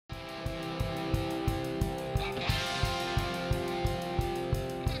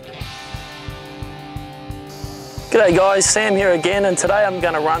G'day guys, Sam here again, and today I'm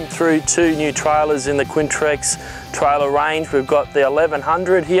going to run through two new trailers in the Quintrex trailer range. We've got the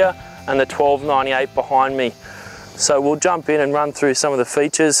 1100 here and the 1298 behind me. So we'll jump in and run through some of the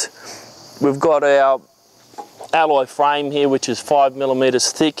features. We've got our alloy frame here, which is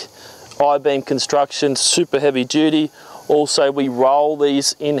 5mm thick, I-beam construction, super heavy duty. Also we roll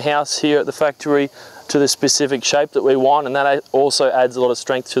these in-house here at the factory to the specific shape that we want, and that also adds a lot of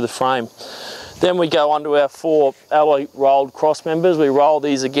strength to the frame. Then we go on to our 4 alloy rolled cross members. We roll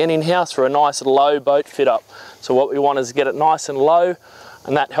these again in-house for a nice low boat fit up. So what we want is get it nice and low,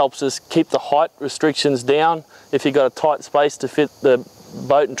 and that helps us keep the height restrictions down if you've got a tight space to fit the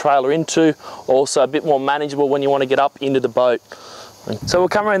boat and trailer into. Also a bit more manageable when you want to get up into the boat. So we'll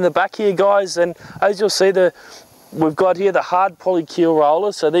come around the back here, guys, and as you'll see, we've got here the hard poly keel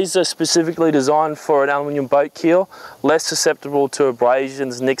rollers. So these are specifically designed for an aluminium boat keel, less susceptible to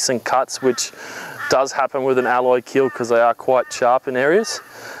abrasions, nicks and cuts, which does happen with an alloy keel because they are quite sharp in areas.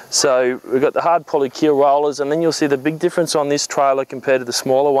 So we've got the hard poly keel rollers, and then you'll see the big difference on this trailer compared to the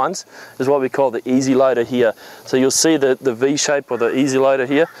smaller ones is what we call the easy loader here. So you'll see the V shape or the easy loader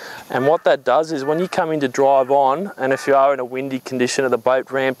here, and what that does is when you come in to drive on, and if you are in a windy condition at the boat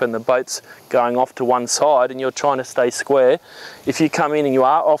ramp and the boat's going off to one side and you're trying to stay square, if you come in and you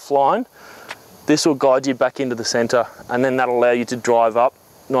are offline, this will guide you back into the center, and then that'll allow you to drive up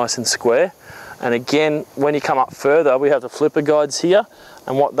nice and square. And again, when you come up further, we have the flipper guides here,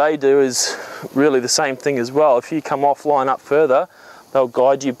 and what they do is really the same thing as well. If you come offline up further, they'll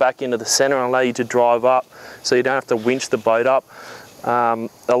guide you back into the center and allow you to drive up, so you don't have to winch the boat up. A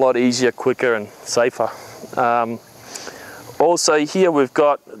lot easier, quicker and safer. Also here we've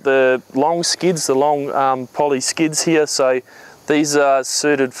got the long skids, the long poly skids here. So these are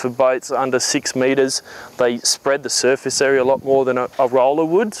suited for boats under 6 meters. They spread the surface area a lot more than a roller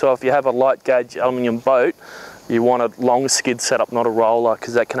would. So if you have a light gauge aluminium boat, you want a long skid setup, not a roller,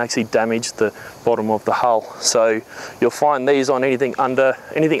 because that can actually damage the bottom of the hull. So you'll find these on anything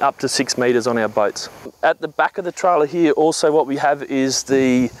up to 6 meters on our boats. At the back of the trailer here, also what we have is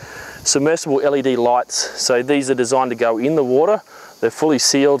the submersible LED lights. So these are designed to go in the water. They're fully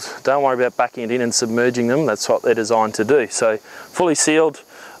sealed. Don't worry about backing it in and submerging them. That's what they're designed to do. So fully sealed.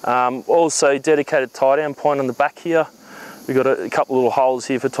 Also dedicated tie down point on the back here. We've got a couple of little holes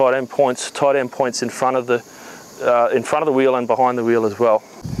here for tie down points. Tie down points in front of the wheel and behind the wheel as well.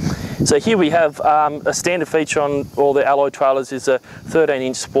 So here we have a standard feature on all the alloy trailers is a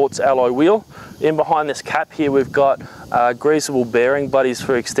 13-inch sports alloy wheel. In behind this cap here we've got greasable bearing buddies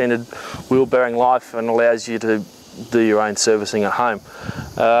for extended wheel bearing life, and allows you to do your own servicing at home.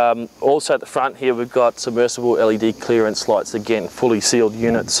 Also at the front here we've got submersible LED clearance lights, again fully sealed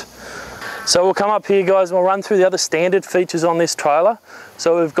units. So we'll come up here, guys, and we'll run through the other standard features on this trailer.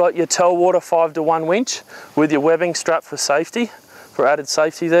 So we've got your Telwater 5-to-1 winch with your webbing strap for safety, for added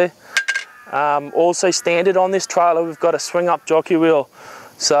safety there. Also standard on this trailer we've got a swing up jockey wheel.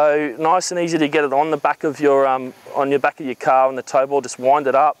 So nice and easy to get it on the back of your back of your car on the tow ball. Just wind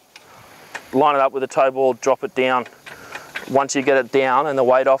it up, line it up with the tow ball, drop it down. Once you get it down and the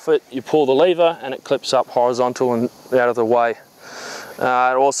weight off it, you pull the lever and it clips up horizontal and out of the way.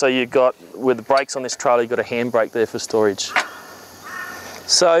 Also you've got, with the brakes on this trailer, you've got a handbrake there for storage.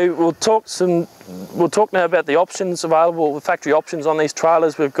 So we'll talk now about the options available, the factory options on these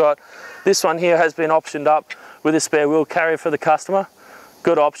trailers. We've got this one here has been optioned up with a spare wheel carrier for the customer.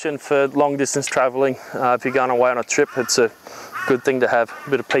 Good option for long distance travelling. If you're going away on a trip, it's a good thing to have, a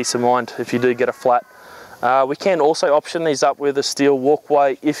bit of peace of mind if you do get a flat. We can also option these up with a steel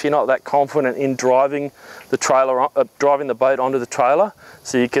walkway if you're not that confident in driving the trailer, driving the boat onto the trailer.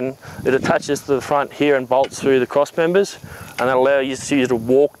 So it attaches to the front here and bolts through the cross members, and that'll allow you to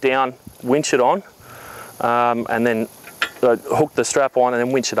walk down, winch it on, and then hook the strap on and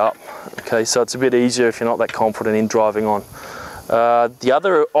then winch it up. Okay, so it's a bit easier if you're not that confident in driving on. The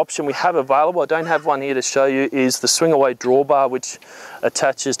other option we have available, I don't have one here to show you, is the swing away drawbar, which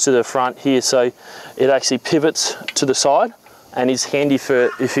attaches to the front here. So it actually pivots to the side and is handy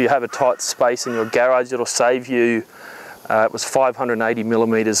for if you have a tight space in your garage. It'll save you, it was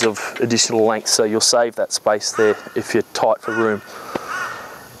 580mm of additional length, so you'll save that space there if you're tight for room.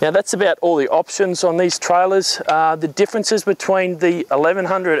 Now that's about all the options on these trailers. The differences between the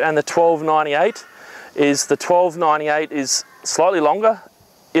 1100 and the 1298 is the 1298 is slightly longer.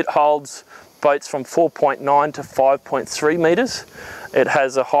 It holds boats from 4.9 to 5.3 meters. It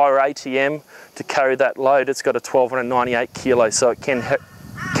has a higher ATM to carry that load. It's got a 1298 kilos, so it can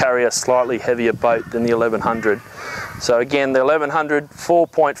carry a slightly heavier boat than the 1100. So again, the 1100,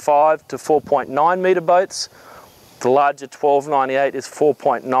 4.5 to 4.9 meter boats. The larger 1298 is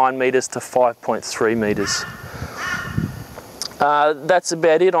 4.9 meters to 5.3 meters. That's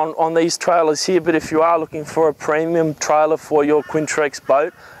about it on these trailers here, but if you are looking for a premium trailer for your Quintrex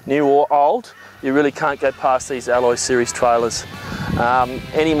boat, new or old, you really can't go past these Alloy Series trailers.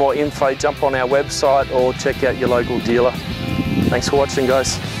 Any more info, jump on our website or check out your local dealer. Thanks for watching,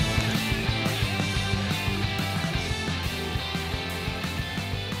 guys.